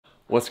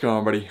What's going on,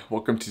 everybody?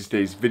 Welcome to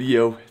today's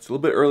video. It's a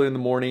little bit early in the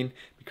morning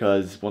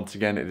because once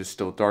again it is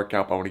still dark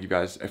out, but I want to give you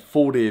guys a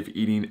full day of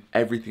eating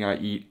everything I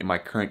eat in my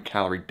current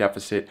calorie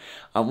deficit.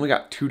 I've only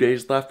got 2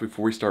 days left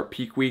before we start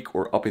peak week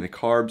or upping the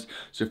carbs,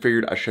 so I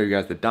figured I'd show you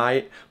guys the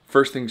diet.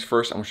 First things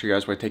first, I'm going to show you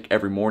guys what I take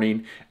every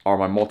morning are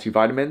my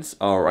multivitamins,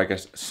 or I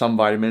guess some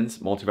vitamins,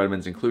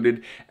 multivitamins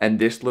included, and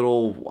this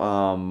little,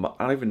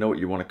 I don't even know what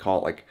you want to call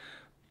it, like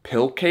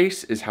pill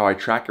case is how I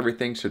track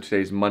everything. So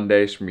today's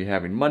Monday, so me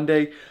having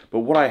Monday,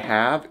 but what I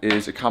have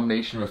is a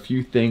combination of a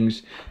few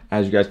things,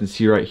 as you guys can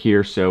see right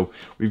here. So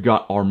we've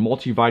got our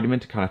multivitamin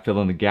to kind of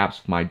fill in the gaps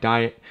of my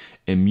diet,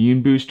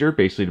 immune booster,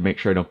 basically to make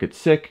sure I don't get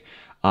sick,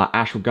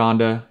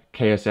 ashwagandha,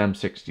 KSM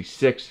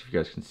 66, if you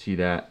guys can see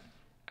that,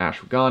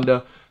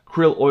 ashwagandha,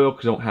 krill oil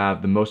because I don't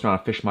have the most amount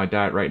of fish in my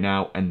diet right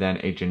now, and then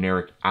a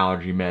generic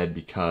allergy med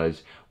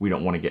because we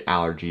don't want to get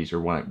allergies, or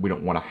we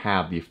don't want to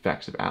have the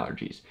effects of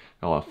allergies.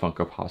 Got a lot of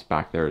Funko Pops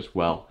back there as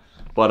well.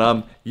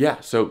 But yeah,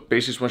 so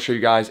basically just want to show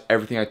you guys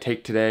everything I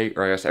take today,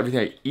 or I guess everything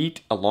I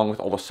eat along with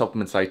all the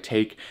supplements I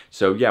take.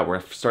 So yeah, we're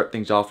gonna start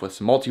things off with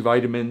some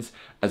multivitamins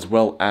as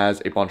well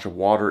as a bunch of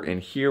water in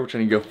here, which I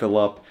need to go fill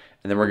up,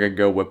 and then we're gonna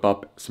go whip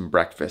up some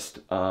breakfast.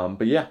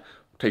 But yeah,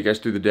 take you guys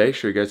through the day,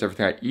 show you guys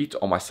everything I eat,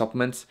 all my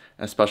supplements,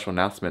 and a special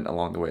announcement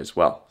along the way as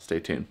well. Stay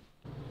tuned.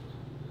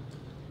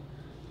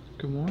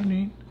 Good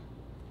morning.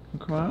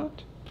 Come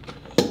out.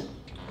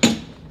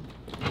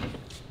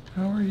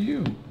 How are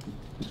you?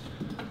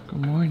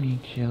 Good morning,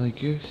 Kelly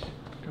Goose.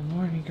 Good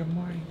morning, good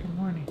morning, good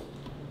morning.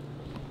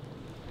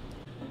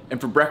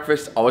 And for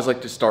breakfast, I always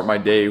like to start my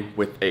day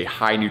with a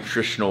high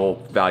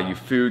nutritional value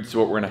food. So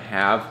what we're gonna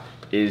have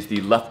is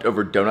the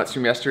leftover donuts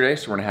from yesterday.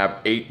 So we're gonna have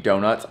 8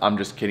 donuts. I'm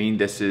just kidding.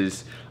 This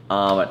is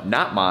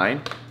not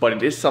mine, but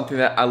it is something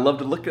that I love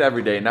to look at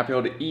every day and not be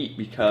able to eat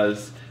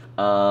because,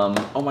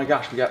 oh my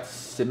gosh, we got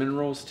cinnamon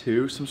rolls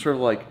too. Some sort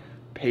of like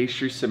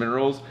pastry cinnamon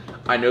rolls.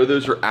 I know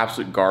those are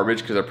absolute garbage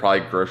because they're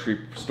probably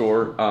grocery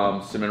store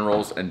cinnamon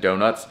rolls and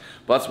donuts.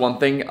 But that's one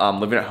thing,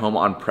 living at home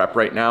on prep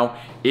right now,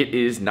 it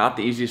is not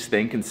the easiest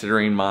thing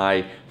considering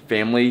my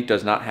family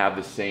does not have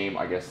the same,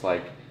 I guess,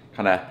 like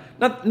kind of,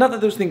 not that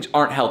those things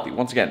aren't healthy.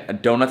 Once again,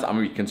 donuts, I'm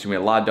gonna be consuming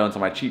a lot of donuts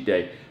on my cheat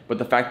day, but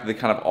the fact that they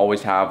kind of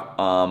always have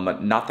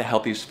not the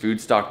healthiest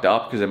food stocked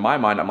up, because in my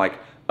mind, I'm like,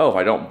 oh, if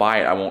I don't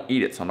buy it, I won't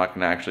eat it, so I'm not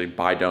gonna actually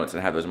buy donuts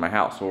and have those in my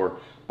house, or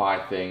buy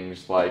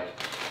things like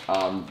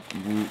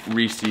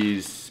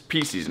Reese's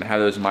Pieces and have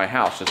those in my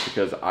house just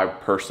because I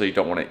personally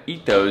don't want to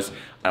eat those.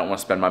 I don't want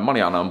to spend my money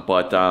on them,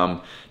 but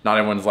not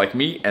everyone's like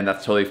me, and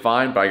that's totally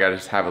fine, but I gotta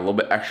just have a little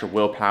bit extra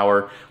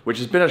willpower, which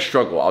has been a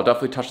struggle. I'll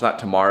definitely touch on that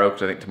tomorrow,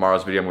 because I think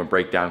tomorrow's video I'm gonna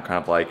break down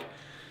kind of like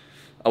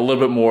a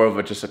little bit more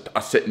of just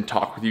a sit and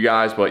talk with you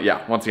guys. But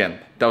yeah, once again,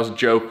 that was a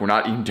joke. We're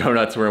not eating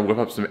donuts. We're gonna whip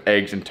up some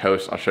eggs and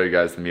toast. I'll show you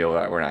guys the meal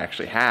that we're gonna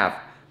actually have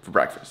for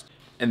breakfast.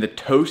 And the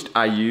toast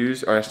I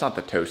use, or that's not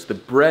the toast, the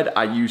bread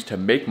I use to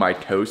make my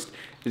toast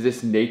is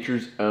this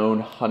Nature's Own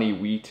honey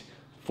wheat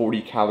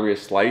 40 calorie a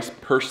slice.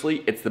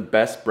 Personally, it's the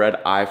best bread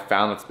I've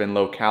found that's been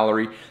low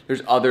calorie.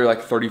 There's other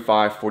like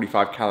 35,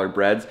 45 calorie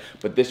breads,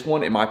 but this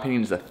one, in my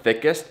opinion, is the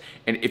thickest.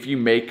 And if you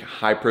make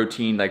high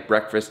protein, like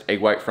breakfast,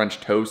 egg white French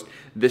toast,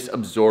 this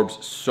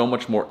absorbs so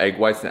much more egg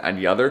whites than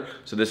any other.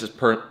 So this is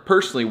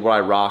personally what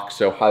I rock,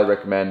 so highly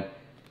recommend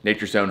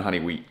Nature's Own honey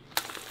wheat.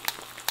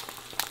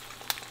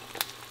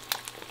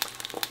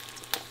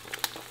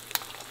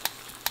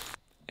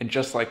 And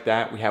just like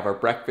that, we have our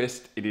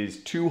breakfast. It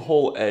is 2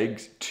 whole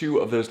eggs, 2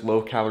 of those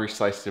low calorie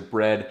slices of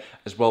bread,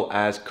 as well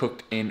as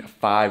cooked in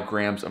 5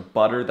 grams of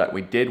butter that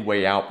we did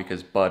weigh out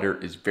because butter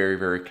is very,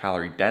 very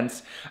calorie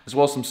dense, as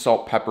well as some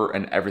salt, pepper,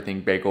 and everything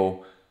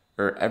bagel,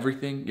 or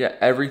everything? Yeah,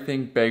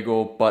 everything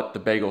bagel, but the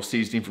bagel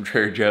seasoning from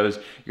Trader Joe's.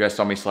 You guys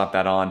saw me slap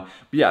that on. But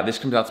yeah, this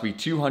comes out to be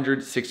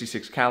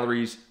 266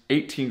 calories,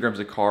 18 grams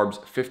of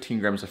carbs, 15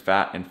 grams of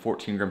fat, and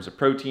 14 grams of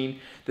protein.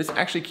 This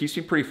actually keeps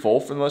me pretty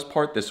full for the most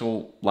part. This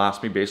will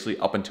last me basically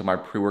up until my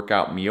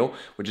pre-workout meal,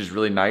 which is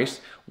really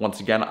nice. Once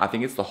again, I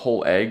think it's the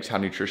whole eggs, how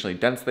nutritionally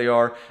dense they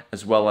are,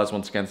 as well as,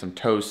 once again, some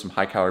toast, some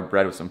high calorie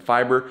bread with some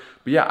fiber.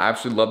 But yeah, I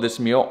absolutely love this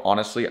meal.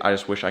 Honestly, I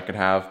just wish I could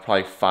have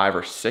probably 5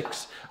 or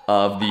 6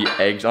 of the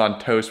eggs on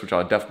toast, which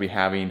I'll definitely be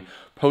having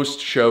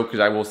post-show, because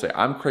I will say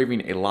I'm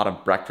craving a lot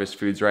of breakfast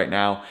foods right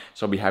now,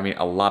 so I'll be having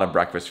a lot of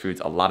breakfast foods,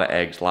 a lot of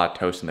eggs, a lot of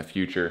toast in the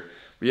future.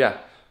 But yeah,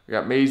 we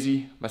got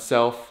Maisie,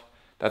 myself.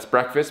 That's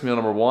breakfast, meal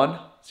number 1.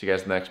 See you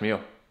guys in the next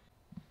meal.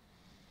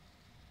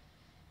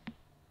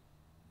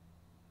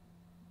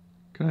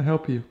 Can I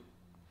help you?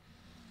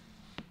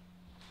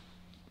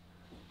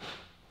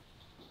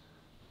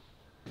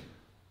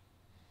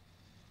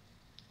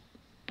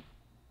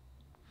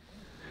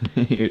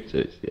 You're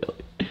so silly.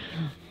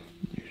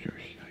 You're so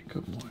shy.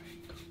 Good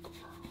morning, good girl.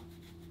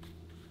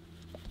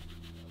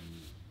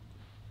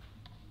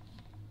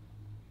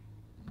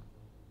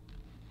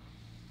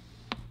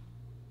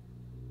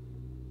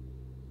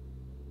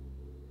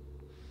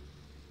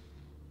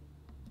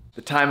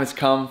 The time has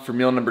come for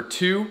meal number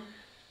 2.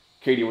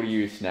 Katie, what are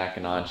you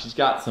snacking on? She's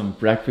got some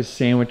breakfast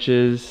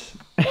sandwiches.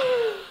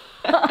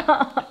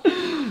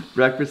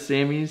 Breakfast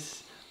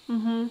Sammys.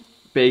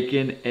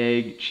 Bacon,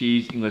 egg,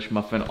 cheese, English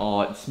muffin.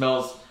 Oh, it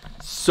smells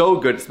so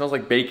good. It smells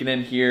like bacon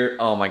in here.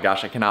 Oh my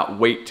gosh, I cannot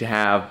wait to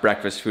have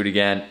breakfast food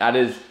again. That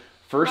is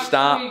first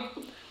stop.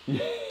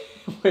 Wait,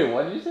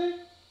 what did you say?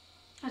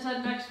 I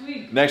said next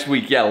week. Next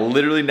week, yeah,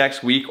 literally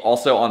next week.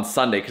 Also on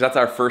Sunday, because that's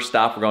our first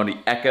stop. We're going to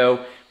Echo,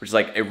 which is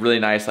like a really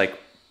nice, like,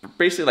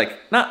 basically like,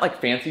 not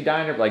like fancy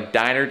diner, but like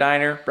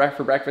diner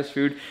for breakfast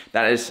food.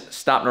 That is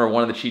stop number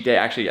 1 of the cheat day.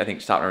 Actually, I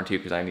think stop number 2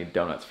 because I need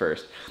donuts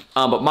first.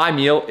 But my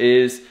meal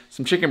is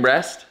some chicken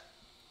breast.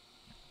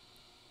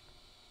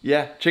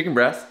 Yeah, chicken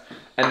breast.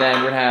 And then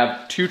we're gonna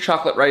have 2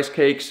 chocolate rice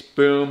cakes,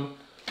 boom,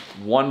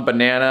 1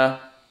 banana,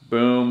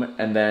 boom,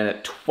 and then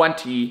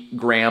 20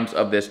 grams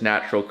of this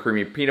natural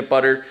creamy peanut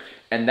butter.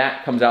 And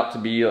that comes out to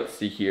be, let's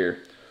see here,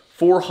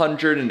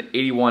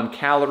 481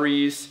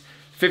 calories,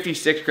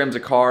 56 grams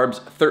of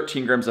carbs,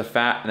 13 grams of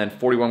fat, and then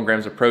 41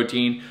 grams of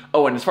protein.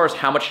 Oh, and as far as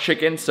how much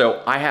chicken,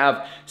 so I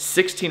have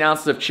 16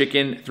 ounces of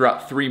chicken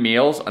throughout 3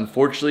 meals.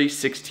 Unfortunately,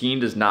 16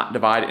 does not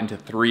divide into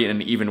 3 in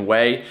an even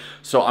way.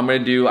 So I'm gonna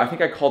do, I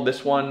think I called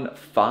this one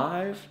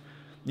 5.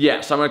 Yeah,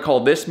 so I'm gonna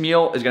call this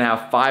meal is gonna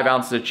have 5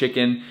 ounces of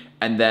chicken,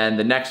 and then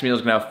the next meal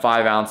is gonna have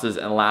 5 ounces,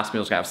 and the last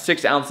meal is gonna have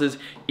 6 ounces.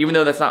 Even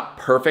though that's not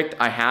perfect,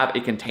 I have a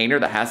container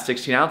that has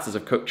 16 ounces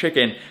of cooked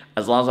chicken.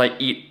 As long as I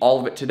eat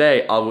all of it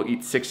today, I will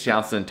eat 60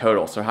 ounces in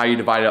total. So how you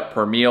divide it up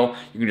per meal,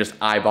 you can just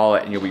eyeball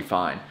it and you'll be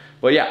fine.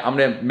 But yeah, I'm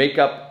gonna make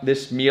up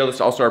this meal. This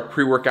is also our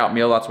pre-workout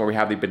meal. That's where we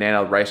have the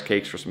banana rice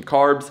cakes for some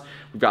carbs.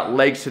 We've got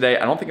legs today.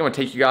 I don't think I'm gonna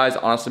take you guys,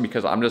 honestly,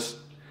 because I'll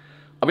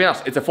be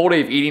honest, it's a full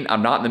day of eating.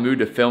 I'm not in the mood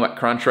to film at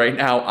Crunch right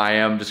now. I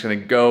am just gonna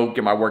go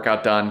get my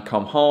workout done,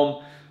 come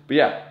home. But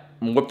yeah,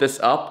 I'm gonna whip this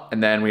up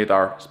and then we have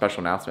our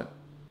special announcement.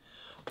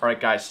 All right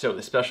guys, so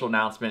the special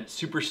announcement,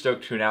 super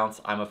stoked to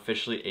announce I'm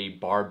officially a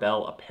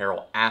barbell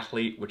apparel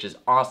athlete, which is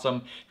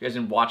awesome. If you guys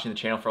have been watching the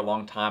channel for a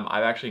long time,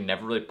 I've actually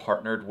never really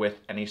partnered with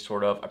any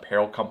sort of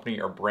apparel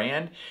company or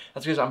brand.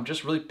 That's because I'm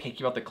just really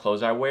picky about the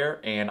clothes I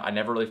wear, and I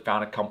never really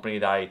found a company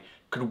that I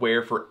could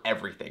wear for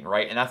everything,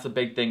 right? And that's the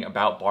big thing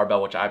about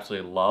barbell, which I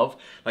absolutely love.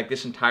 Like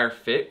this entire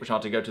fit, which I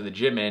want to go to the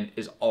gym in,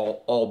 is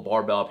all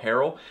barbell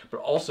apparel, but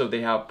also they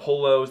have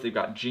polos, they've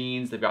got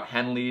jeans, they've got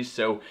Henleys,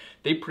 so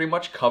they pretty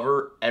much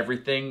cover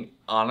everything,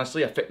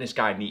 honestly, a fitness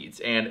guy needs.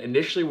 And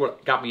initially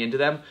what got me into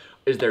them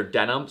is their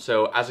denim.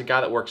 So as a guy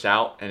that works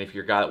out, and if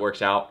you're a guy that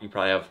works out, you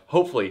probably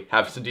hopefully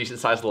have some decent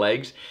sized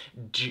legs.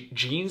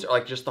 Jeans are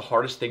like just the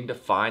hardest thing to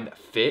find that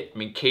fit. I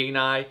mean, Katie and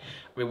I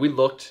we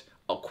looked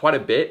quite a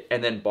bit,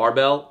 and then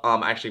barbell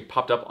actually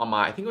popped up on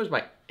my, I think it was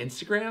my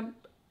Instagram.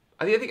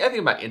 I think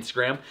about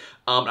Instagram.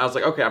 And I was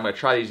like, okay, I'm gonna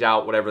try these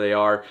out, whatever they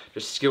are,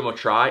 just give them a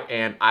try,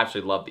 and I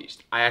absolutely love these.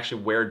 I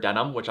actually wear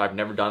denim, which I've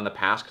never done in the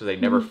past because they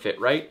never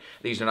fit right.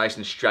 These are nice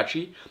and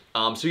stretchy.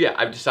 So yeah,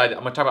 I've decided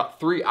I'm gonna talk about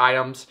 3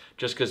 items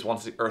just because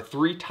or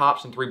 3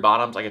 tops and 3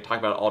 bottoms. I could talk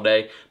about it all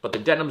day, but the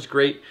denim's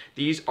great.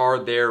 These are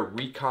their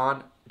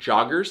Recon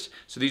joggers.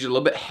 So these are a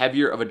little bit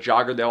heavier of a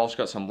jogger. They also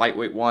got some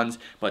lightweight ones,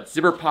 but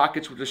zipper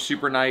pockets, which are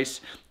super nice.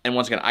 And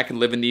once again, I can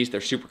live in these.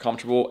 They're super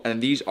comfortable. And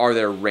these are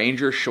their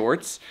Ranger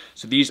shorts.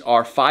 So these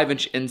are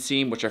 5-inch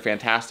inseam, which are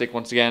fantastic.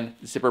 Once again,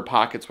 zipper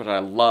pockets, which I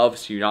love.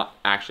 So you're not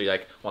actually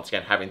like, once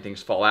again, having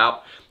things fall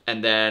out.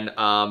 And then,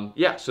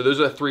 yeah, so those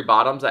are the 3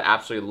 bottoms I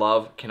absolutely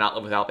love. Cannot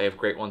live without. They have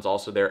great ones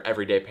also. They're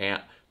everyday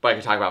pant, but I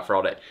can talk about for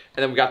all day.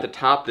 And then we got the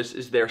top. This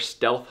is their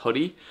Stealth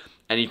hoodie.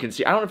 And you can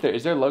see, I don't know if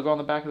is there a logo on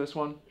the back of this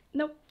one?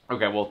 Nope.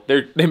 Okay, well,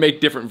 they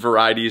make different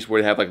varieties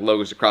where they have like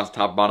logos across the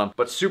top and bottom,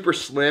 but super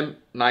slim,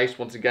 nice,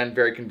 once again,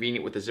 very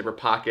convenient with the zipper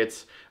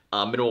pockets,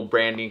 minimal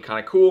branding, kind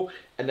of cool.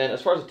 And then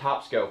as far as the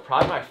tops go,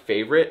 probably my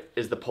favorite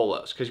is the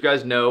polos, because you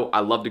guys know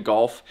I love to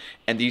golf,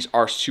 and these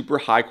are super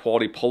high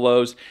quality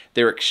polos.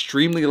 They're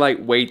extremely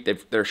lightweight,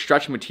 they're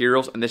stretch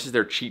materials, and this is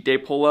their cheat day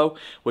polo,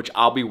 which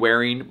I'll be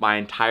wearing my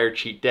entire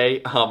cheat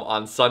day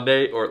on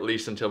Sunday, or at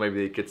least until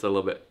maybe it gets a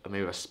little bit,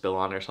 maybe a spill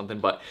on it or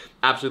something, but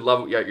absolutely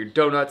love it. You got your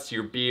donuts,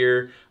 your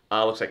beer,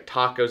 looks like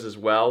tacos as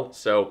well,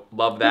 so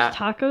love that.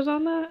 There's tacos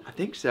on that? I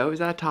think so. Is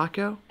that a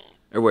taco?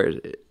 Or where is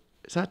it?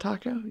 Is that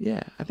taco?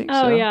 Yeah, I think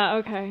so. Oh, yeah,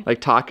 okay.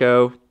 Like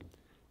taco.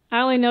 I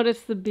only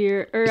noticed the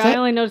beer, or I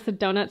only noticed the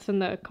donuts and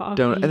the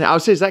coffee. And I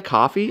would say, is that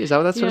coffee? Is that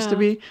what that's supposed to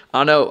be? I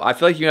don't know. I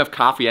feel like you can have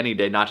coffee any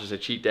day, not just a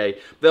cheat day.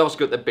 They also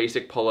got the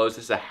basic polos.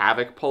 This is a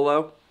Havoc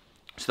polo.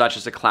 So that's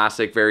just a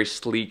classic, very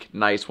sleek,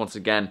 nice, once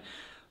again,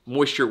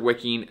 moisture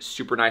wicking,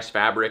 super nice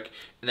fabric.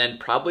 And then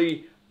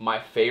probably my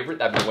favorite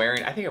that I've been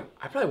wearing, I think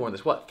I've probably worn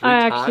this, what, 3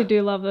 times? I actually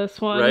do love this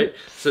one. Right?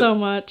 So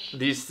much.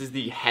 This is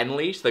the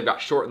Henley, so they've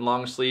got short and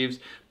long sleeves,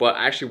 but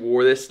I actually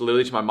wore this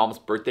literally to my mom's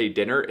birthday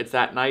dinner. It's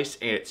that nice,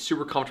 and it's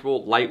super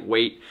comfortable,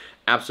 lightweight,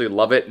 Absolutely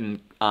love it. And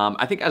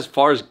I think as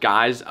far as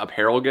guys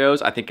apparel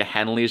goes, I think a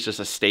Henley is just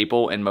a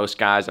staple in most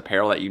guys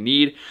apparel that you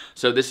need.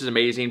 So this is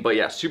amazing. But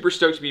yeah, super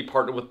stoked to be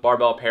partnered with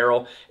Barbell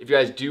Apparel. If you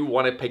guys do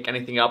want to pick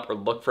anything up or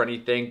look for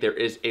anything, there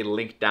is a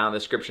link down in the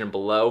description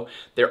below.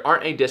 There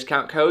aren't any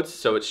discount codes,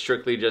 so it's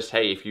strictly just,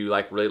 hey, if you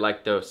really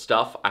like the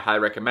stuff, I highly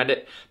recommend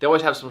it. They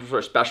always have some sort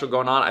of special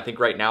going on. I think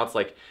right now it's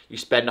like you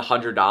spend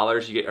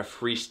 $100, you get a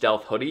free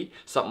stealth hoodie,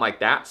 something like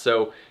that.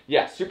 So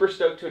yeah, super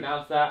stoked to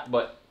announce that.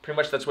 But pretty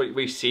much that's what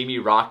we see me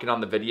rocking on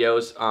the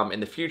videos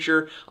in the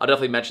future. I'll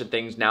definitely mention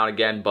things now and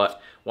again,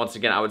 but once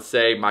again, I would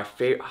say my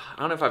favorite, I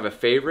don't know if I have a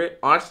favorite.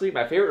 Honestly,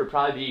 my favorite would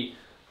probably be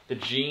the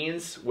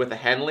jeans with a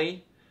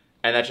Henley,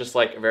 and that's just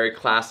like a very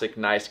classic,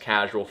 nice,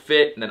 casual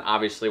fit. And then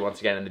obviously, once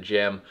again, in the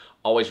gym,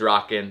 always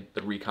rocking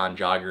the Recon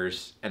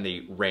joggers and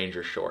the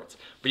Ranger shorts.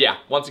 But yeah,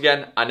 once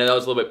again, I know that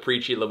was a little bit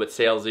preachy, a little bit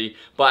salesy,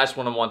 but I just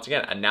want to once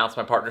again announce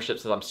my partnership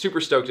since I'm super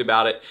stoked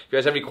about it. If you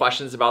guys have any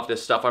questions about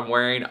this stuff I'm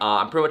wearing,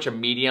 I'm pretty much a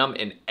medium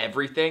in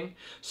everything.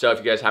 So if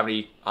you guys have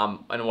any,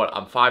 I know what,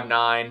 I'm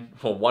 5'9",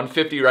 well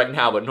 150 right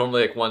now, but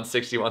normally like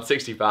 160,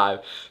 165.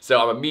 So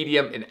I'm a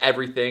medium in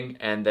everything,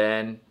 and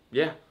then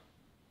yeah.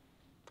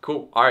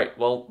 Cool. All right,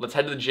 well, let's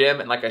head to the gym.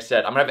 And like I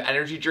said, I'm gonna have an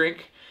energy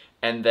drink,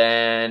 and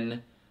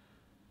then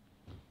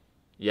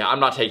yeah,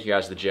 I'm not taking you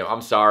guys to the gym.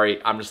 I'm sorry.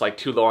 I'm just like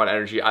too low on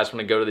energy. I just want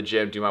to go to the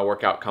gym, do my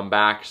workout, come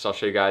back. So I'll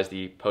show you guys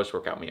the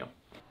post-workout meal.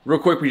 Real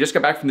quick, we just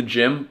got back from the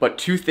gym, but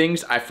two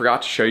things I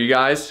forgot to show you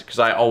guys because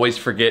I always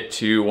forget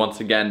to,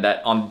 once again,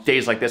 that on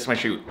days like this, I'm gonna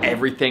show you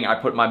everything I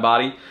put in my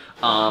body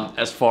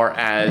as far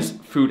as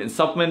food and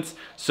supplements.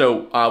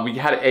 So we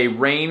had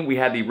we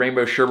had the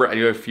rainbow sherbet. I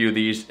do have a few of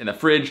these in the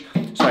fridge.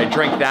 So I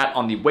drank that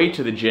on the way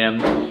to the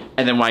gym.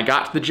 And then when I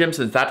got to the gym,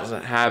 since that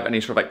doesn't have any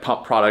sort of like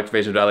pump product,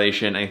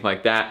 vasodilation, anything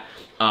like that,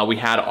 we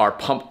had our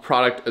pump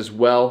product as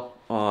well.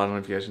 Oh, I don't know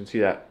if you guys can see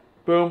that.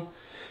 Boom.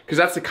 Because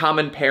that's the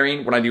common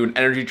pairing. When I do an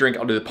energy drink,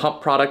 I'll do the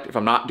pump product. If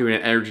I'm not doing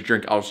an energy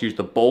drink, I'll just use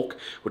the bulk,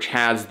 which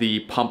has the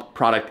pump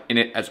product in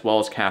it as well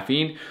as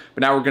caffeine.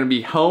 But now we're gonna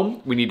be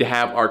home. We need to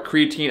have our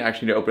creatine. I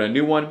actually need to open a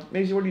new one.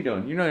 Maisie, what are you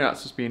doing? You know you're not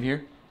supposed to be in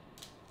here.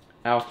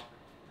 Out.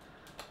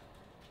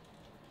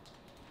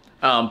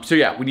 So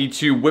yeah, we need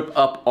to whip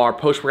up our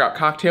post-workout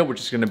cocktail, which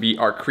is gonna be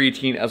our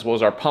creatine as well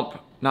as our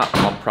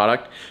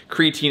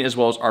creatine as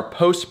well as our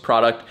post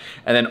product,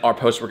 and then our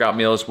post-workout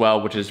meal as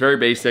well, which is very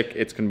basic.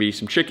 It's gonna be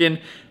some chicken,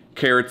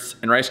 carrots,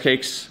 and rice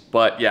cakes.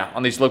 But yeah,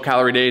 on these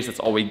low-calorie days,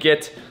 that's all we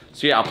get.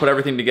 So yeah, I'll put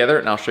everything together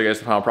and I'll show you guys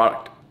the final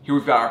product. Here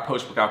we've got our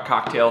post-workout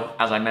cocktail.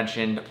 As I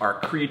mentioned,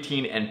 our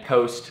creatine and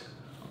post.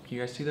 Can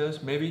you guys see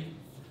those, maybe?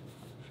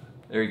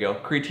 There you go,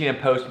 creatine and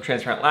post from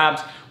Transparent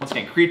Labs. Once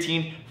again,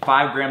 creatine,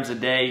 5 grams a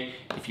day.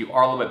 If you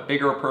are a little bit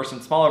bigger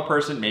person, smaller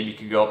person, maybe you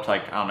could go up to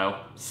like, I don't know,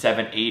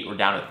 7, 8, or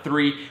down to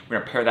 3. We're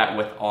gonna pair that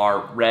with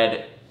our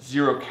red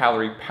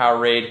 0-calorie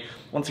Powerade.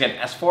 Once again,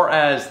 as far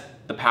as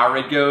the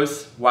Powerade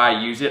goes, why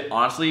I use it,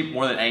 honestly,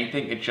 more than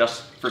anything, it's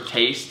just for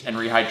taste and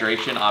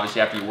rehydration.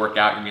 Obviously, after you work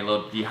out, you're gonna be a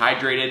little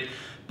dehydrated.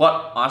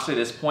 But honestly, at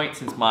this point,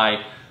 since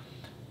I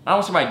don't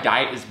want to say my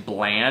diet is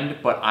bland,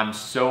 but I'm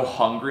so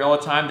hungry all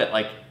the time that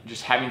like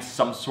just having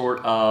some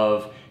sort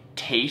of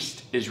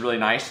taste is really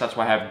nice. That's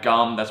why I have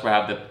gum, that's why I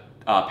have the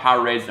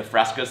Powerades, the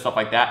Frescas, stuff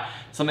like that.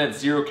 Something that's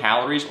 0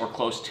 calories or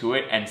close to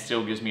it and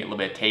still gives me a little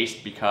bit of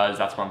taste, because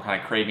that's what I'm kind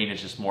of craving, is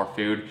just more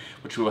food,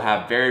 which we will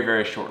have very,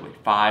 very shortly.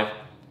 5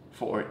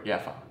 short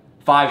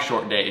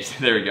days.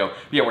 There we go.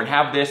 But yeah, we're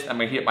gonna have this. I'm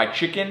gonna heat up my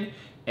chicken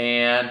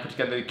and put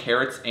together the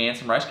carrots and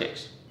some rice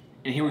cakes.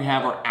 And here we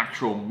have our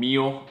actual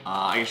meal.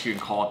 I guess you can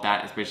call it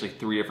that. It's basically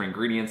 3 different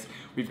ingredients.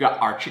 We've got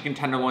our chicken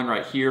tenderloin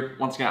right here.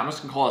 Once again, I'm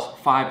just gonna call this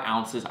 5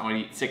 ounces. I'm gonna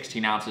eat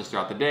 16 ounces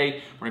throughout the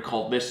day. We're gonna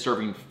call this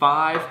serving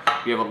 5.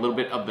 We have a little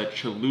bit of the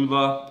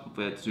Cholula,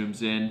 hopefully it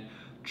zooms in,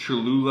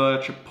 Cholula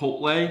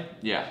Chipotle.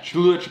 Yeah,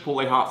 Cholula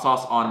Chipotle hot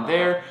sauce on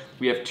there.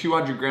 We have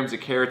 200 grams of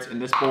carrots in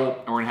this bowl,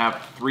 and we're gonna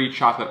have 3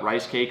 chocolate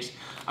rice cakes.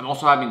 I'm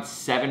also having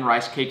 7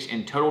 rice cakes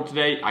in total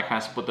today. I kind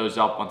of split those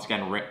up, once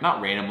again,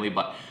 not randomly,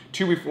 but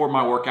 2 before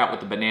my workout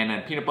with the banana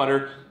and peanut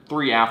butter,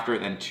 3 after,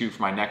 then 2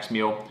 for my next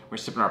meal. We're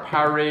sipping our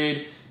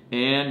Powerade,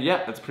 and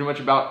yeah, that's pretty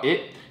much about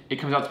it. It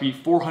comes out to be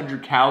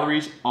 400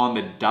 calories on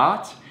the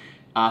dot,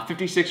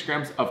 56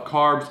 grams of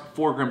carbs,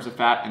 4 grams of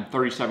fat, and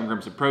 37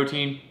 grams of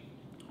protein.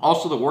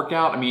 Also the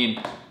workout, I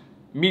mean,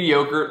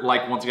 mediocre.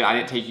 Like, once again, I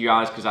didn't take you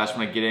guys because I just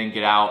want to get in,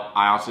 get out.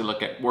 I honestly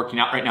look at working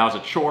out right now as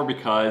a chore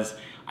because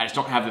I just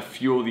don't have the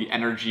fuel, the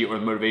energy, or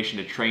the motivation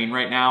to train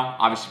right now.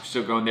 Obviously, we're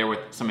still going there with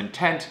some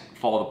intent,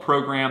 follow the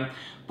program.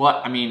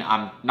 But I mean,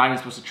 I'm not even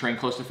supposed to train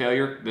close to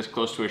failure, this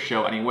close to a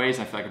show anyways.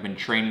 I feel like I've been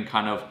training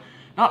kind of,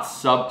 not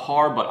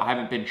subpar, but I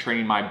haven't been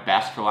training my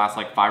best for the last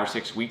like 5 or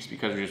 6 weeks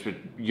because we've just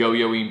been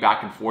yo-yoing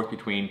back and forth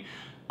between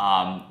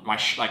my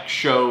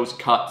shows,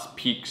 cuts,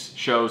 peaks,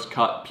 shows,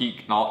 cut,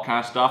 peak, and all that kind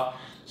of stuff.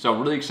 So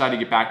I'm really excited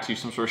to get back to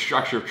some sort of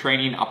structure of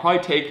training. I'll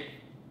probably take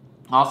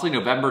Honestly,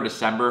 November,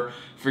 December,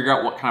 figure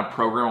out what kind of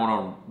program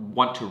I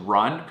want to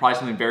run. Probably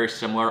something very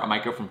similar. I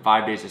might go from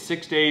 5 days to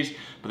 6 days,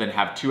 but then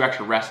have 2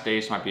 extra rest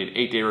days. So it might be an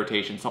 8-day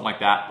rotation, something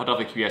like that. I'll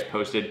definitely keep you guys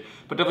posted,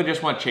 but definitely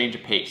just want to change the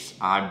pace.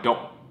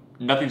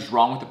 Nothing's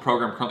wrong with the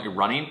program I'm currently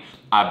running,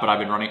 but I've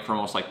been running it for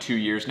almost like 2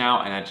 years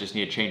now, and I just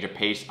need a change of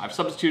pace. I've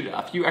substituted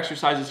a few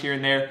exercises here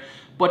and there,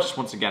 but just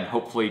once again,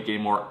 hopefully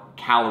getting more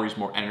calories,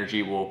 more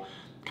energy will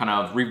kind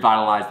of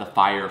revitalize the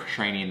fire of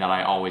training that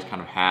I always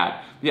kind of had.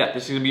 Yeah,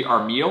 this is gonna be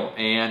our meal,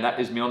 and that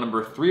is meal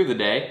number 3 of the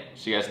day.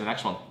 See you guys in the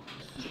next one.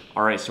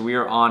 All right, so we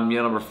are on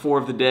meal number 4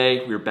 of the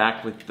day. We're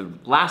back with the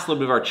last little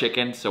bit of our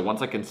chicken. So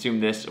once I consume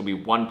this, it'll be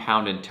 1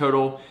 pound in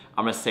total.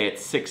 I'm gonna say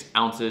it's 6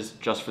 ounces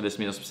just for this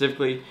meal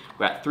specifically.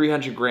 We got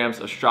 300 grams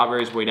of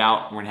strawberries weighed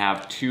out. We're gonna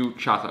have 2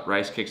 chocolate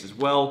rice cakes as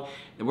well.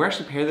 And we're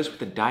actually pairing this with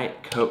a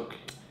Diet Coke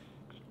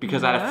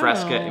because I had a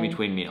Fresca in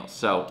between meals.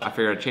 So I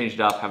figured I'd change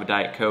it up, have a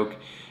Diet Coke.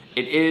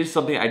 It is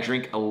something I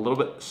drink a little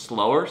bit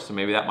slower, so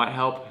maybe that might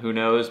help, who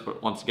knows?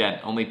 But once again,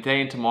 only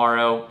today and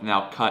tomorrow, and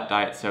I'll cut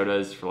diet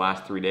sodas for the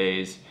last 3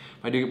 days.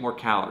 I do get more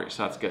calories,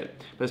 so that's good.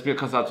 But this meal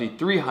comes out to be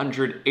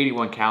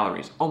 381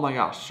 calories. Oh my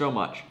gosh, so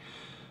much.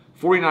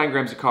 49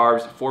 grams of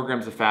carbs, 4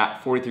 grams of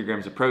fat, 43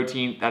 grams of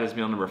protein. That is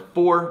meal number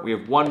 4. We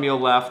have 1 meal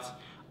left.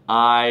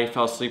 I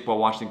fell asleep while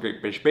watching the Great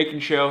British Baking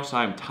Show, so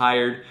I'm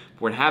tired.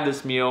 We're gonna have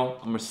this meal,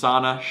 I'm gonna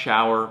sauna,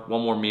 shower, 1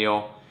 more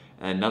meal,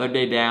 and another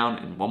day down,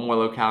 and 1 more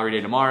low-calorie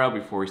day tomorrow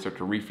before we start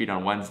to refeed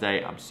on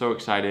Wednesday. I'm so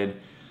excited.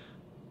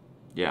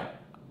 Yeah,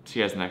 see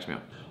you guys in the next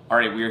meal. All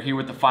right, we are here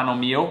with the final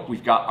meal.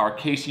 We've got our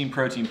casein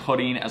protein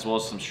pudding as well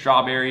as some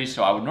strawberries.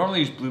 So I would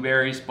normally use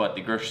blueberries, but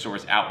the grocery store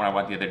was out when I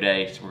went the other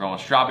day, so we're going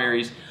with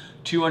strawberries.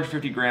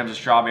 250 grams of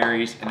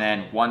strawberries, and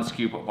then 1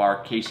 scoop of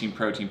our casein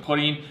protein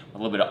pudding with a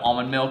little bit of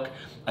almond milk.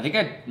 I think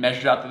I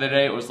measured out the other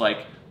day, it was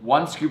like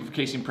 1 scoop of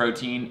casein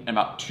protein and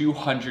about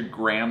 200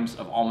 grams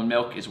of almond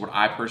milk is what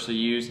I personally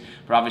use.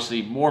 But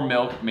obviously more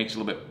milk makes it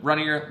a little bit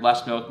runnier,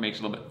 less milk makes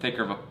it a little bit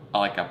thicker of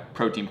like a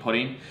protein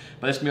pudding.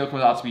 But this meal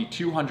comes out to be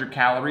 200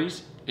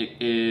 calories. It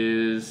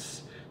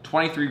is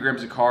 23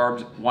 grams of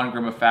carbs, 1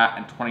 gram of fat,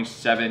 and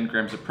 27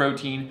 grams of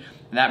protein.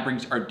 And that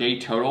brings our day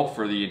total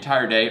for the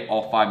entire day,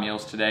 all 5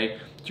 meals today,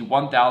 to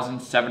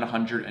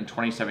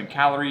 1,727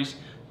 calories,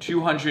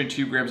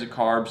 202 grams of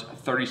carbs,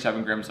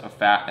 37 grams of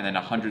fat, and then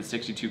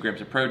 162 grams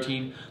of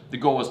protein. The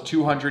goal was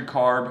 200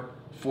 carb,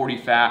 40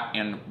 fat,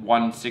 and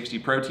 160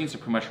 protein, so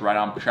pretty much right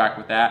on track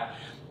with that.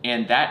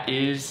 And that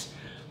is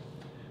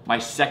my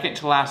second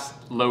to last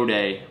low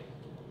day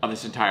of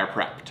this entire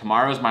prep.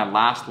 Tomorrow is my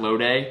last low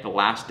day, the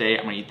last day.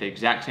 I'm gonna eat the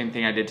exact same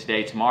thing I did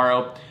today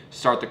tomorrow,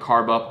 start the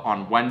carb up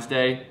on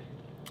Wednesday.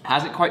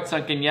 Hasn't quite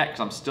sunk in yet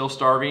because I'm still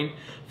starving.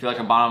 I feel like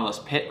I'm bottomless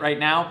pit right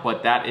now,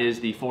 but that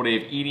is the full day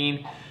of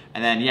eating.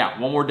 And then yeah,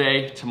 1 more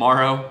day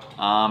tomorrow.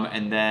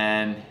 And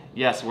then,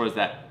 yes, what is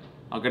that?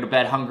 I'll go to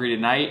bed hungry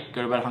tonight,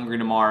 go to bed hungry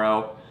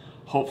tomorrow.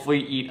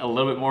 Hopefully eat a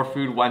little bit more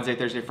food Wednesday,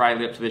 Thursday,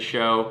 Friday up to the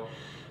show.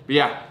 But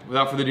yeah,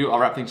 without further ado, I'll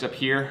wrap things up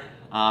here.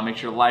 Make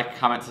sure to like,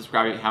 comment,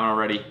 subscribe if you haven't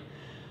already.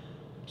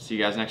 See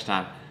you guys next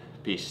time.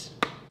 Peace.